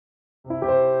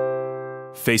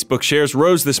Facebook shares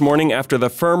rose this morning after the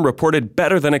firm reported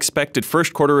better than expected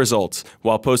first quarter results,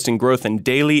 while posting growth in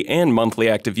daily and monthly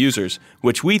active users,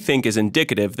 which we think is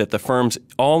indicative that the firm's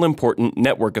all-important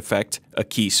network effect, a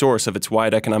key source of its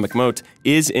wide economic moat,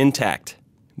 is intact.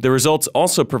 The results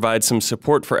also provide some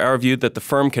support for our view that the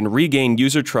firm can regain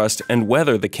user trust and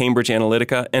weather the Cambridge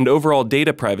Analytica and overall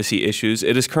data privacy issues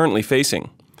it is currently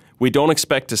facing. We don't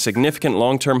expect a significant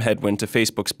long-term headwind to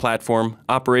Facebook's platform,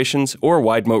 operations, or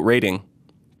wide-moat rating.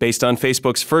 Based on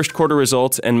Facebook's first quarter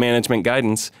results and management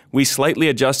guidance, we slightly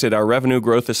adjusted our revenue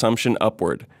growth assumption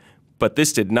upward. But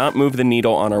this did not move the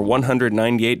needle on our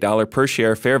 $198 per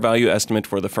share fair value estimate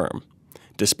for the firm.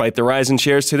 Despite the rise in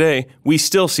shares today, we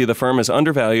still see the firm as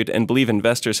undervalued and believe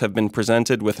investors have been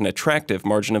presented with an attractive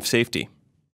margin of safety.